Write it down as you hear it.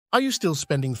Are you still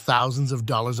spending thousands of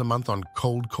dollars a month on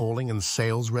cold calling and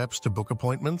sales reps to book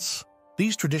appointments?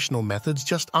 These traditional methods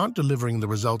just aren't delivering the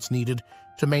results needed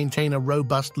to maintain a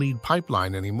robust lead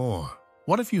pipeline anymore.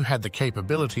 What if you had the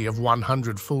capability of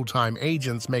 100 full-time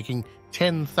agents making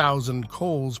 10,000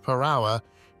 calls per hour,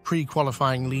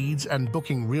 pre-qualifying leads and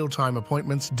booking real-time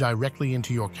appointments directly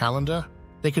into your calendar?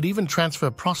 They could even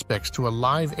transfer prospects to a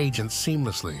live agent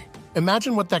seamlessly.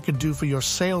 Imagine what that could do for your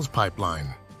sales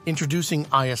pipeline. Introducing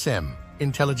ISM,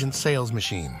 Intelligent Sales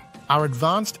Machine. Our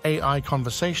advanced AI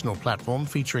conversational platform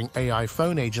featuring AI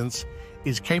phone agents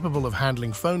is capable of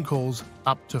handling phone calls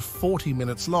up to 40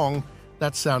 minutes long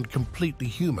that sound completely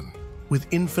human. With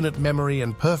infinite memory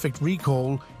and perfect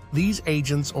recall, these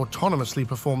agents autonomously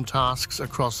perform tasks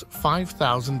across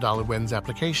 $5,000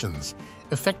 applications,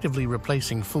 effectively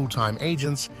replacing full-time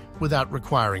agents without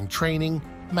requiring training,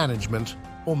 management,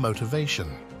 or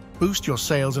motivation. Boost your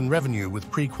sales and revenue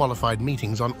with pre-qualified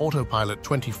meetings on autopilot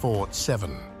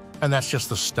 24/7. And that's just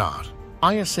the start.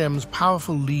 ISM's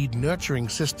powerful lead nurturing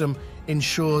system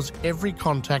ensures every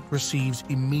contact receives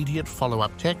immediate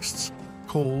follow-up texts,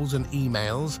 calls, and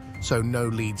emails, so no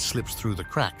lead slips through the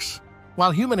cracks.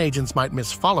 While human agents might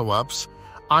miss follow-ups,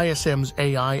 ISM's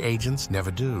AI agents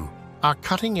never do. Our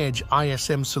cutting-edge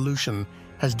ISM solution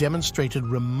has demonstrated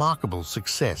remarkable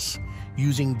success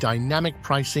using dynamic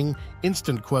pricing,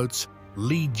 instant quotes,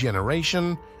 lead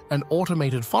generation, and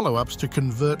automated follow-ups to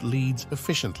convert leads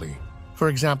efficiently. For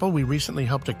example, we recently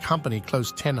helped a company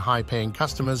close 10 high-paying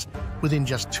customers within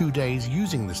just 2 days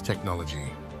using this technology.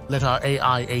 Let our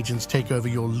AI agents take over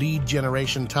your lead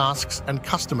generation tasks and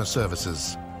customer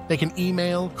services. They can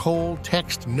email, call,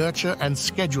 text, nurture, and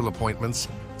schedule appointments,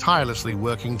 tirelessly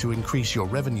working to increase your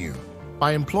revenue.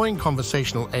 By employing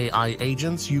conversational AI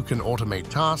agents, you can automate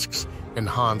tasks,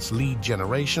 enhance lead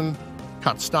generation,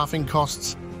 cut staffing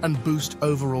costs, and boost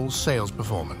overall sales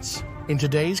performance. In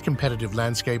today's competitive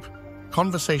landscape,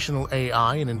 conversational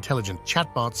AI and intelligent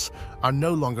chatbots are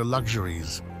no longer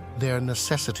luxuries, they're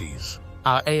necessities.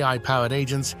 Our AI-powered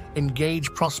agents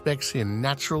engage prospects in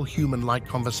natural human-like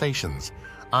conversations,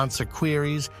 answer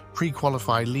queries,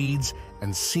 pre-qualify leads,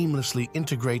 and seamlessly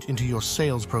integrate into your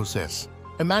sales process.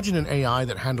 Imagine an AI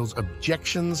that handles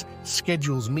objections,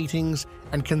 schedules meetings,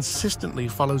 and consistently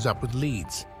follows up with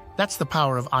leads. That's the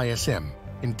power of ISM,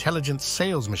 Intelligent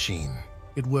Sales Machine.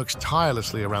 It works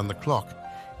tirelessly around the clock,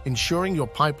 ensuring your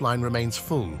pipeline remains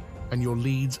full and your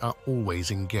leads are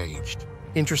always engaged.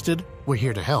 Interested? We're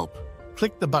here to help.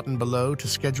 Click the button below to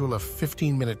schedule a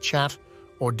 15-minute chat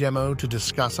or demo to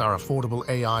discuss our affordable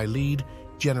AI lead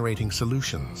generating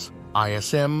solutions.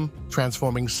 ISM,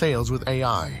 transforming sales with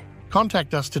AI.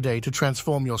 Contact us today to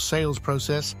transform your sales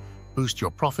process, boost your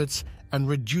profits, and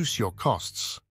reduce your costs.